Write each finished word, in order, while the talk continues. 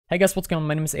Hey guys, what's going on?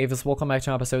 My name is Avis, welcome back to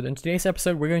an episode. In today's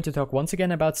episode, we're going to talk once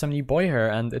again about some new boy hair,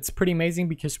 and it's pretty amazing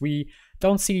because we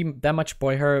don't see that much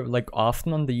boy hair like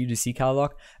often on the UGC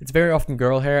catalog. It's very often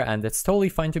girl hair, and it's totally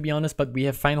fine to be honest, but we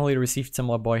have finally received some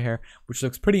more boy hair, which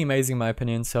looks pretty amazing in my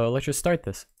opinion, so let's just start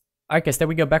this. Alright guys, there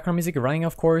we go, background music running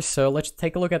of course, so let's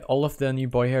take a look at all of the new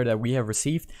boy hair that we have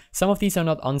received. Some of these are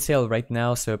not on sale right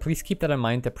now, so please keep that in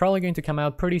mind. They're probably going to come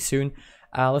out pretty soon.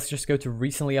 Let's just go to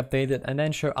recently updated and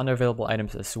then show unavailable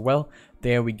items as well.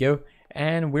 There we go.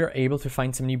 And we're able to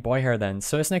find some new boy hair then.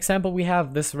 So as an example, we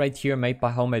have this right here made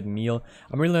by Homemade Meal.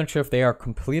 I'm really not sure if they are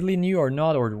completely new or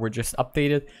not, or were just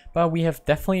updated, but we have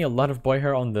definitely a lot of boy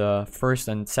hair on the first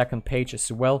and second page as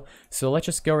well. So let's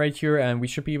just go right here and we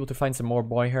should be able to find some more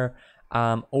boy hair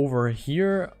over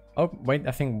here. Oh, wait,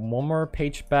 I think one more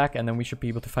page back and then we should be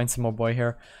able to find some more boy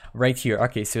hair right here.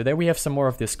 Okay, so there we have some more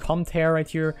of this combed hair right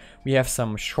here. We have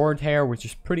some short hair, which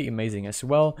is pretty amazing as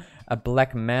well. A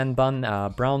black man bun,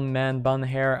 brown man bun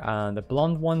hair, and a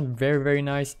blonde one, very, very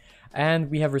nice.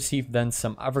 And we have received then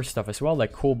some other stuff as well,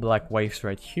 like cool black waves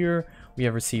right here. We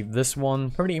have received this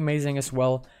one, pretty amazing as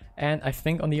well. And I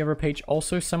think on the other page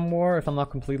also some more, if I'm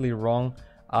not completely wrong.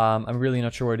 I'm really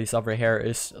not sure where this other hair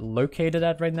is located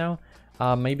at right now.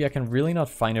 Maybe I can really not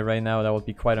find it right now. That would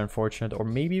be quite unfortunate. Or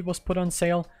maybe it was put on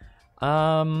sale.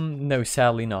 No,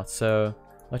 sadly not. So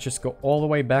let's just go all the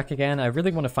way back again. I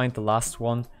really want to find the last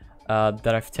one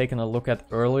that I've taken a look at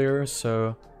earlier.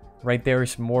 So right there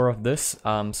is more of this.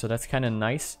 So that's kind of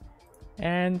nice.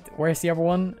 And where's the other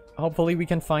one? Hopefully we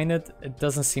can find it. It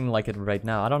doesn't seem like it right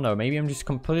now. I don't know. Maybe I'm just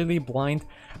completely blind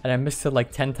and I missed it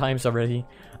like 10 times already.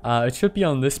 It should be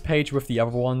on this page with the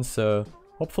other one. So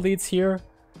hopefully it's here.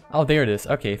 Oh, there it is.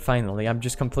 Okay, finally. I'm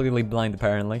just completely blind,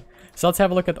 apparently. So let's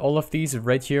have a look at all of these.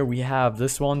 Right here, we have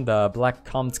this one, the black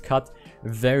combed cut.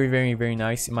 Very, very, very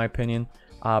nice, in my opinion.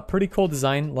 Pretty cool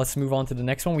design. Let's move on to the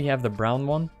next one. We have the brown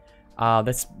one.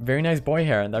 That's very nice boy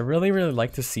hair, and I really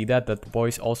like to see that the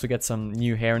boys also get some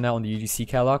new hair now on the UGC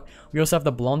catalog. We also have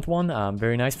the blonde one,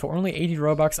 very nice, for only 80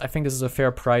 Robux. I think this is a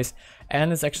fair price,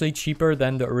 and it's actually cheaper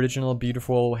than the original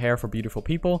beautiful hair for beautiful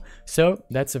people, so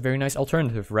that's a very nice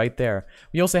alternative right there.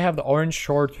 We also have the orange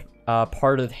short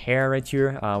parted hair right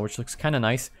here, which looks kind of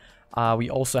nice. We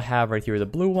also have right here the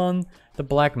blue one, the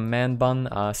black man bun.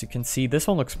 As you can see, this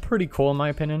one looks pretty cool in my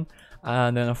opinion.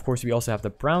 And then of course we also have the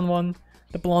brown one,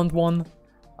 the blonde one,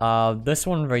 this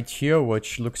one right here,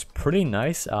 which looks pretty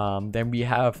nice. Then we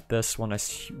have this one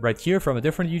right here from a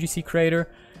different UGC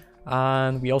creator,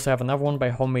 and we also have another one by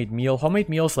Homemade Meal. Homemade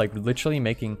Meal is like literally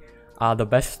making the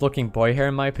best looking boy hair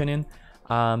in my opinion.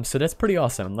 So that's pretty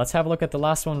awesome. Let's have a look at the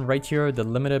last one right here, the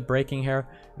limited breaking hair.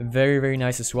 Very, very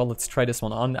nice as well. Let's try this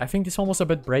one on. I think this one was a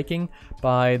bit breaking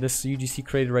by this UGC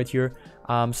creator right here.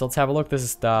 So let's have a look. This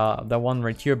is the one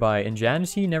right here by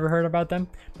Ingenuity. Never heard about them,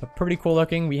 but pretty cool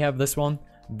looking. We have this one.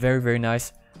 Very, very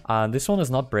nice. This one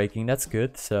is not breaking. That's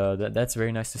good. So that's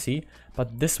very nice to see.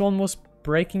 But this one was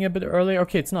breaking a bit earlier.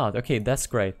 Okay, it's not. Okay, that's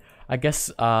great. I guess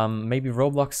maybe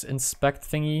Roblox inspect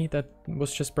thingy that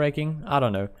was just breaking. I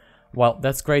don't know. Well,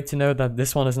 that's great to know that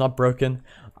this one is not broken.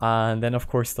 And then of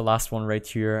course the last one right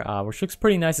here, which looks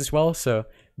pretty nice as well. So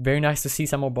very nice to see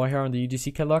some more boy hair on the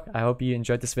UGC catalog. I hope you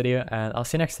enjoyed this video and I'll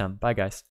see you next time. Bye guys.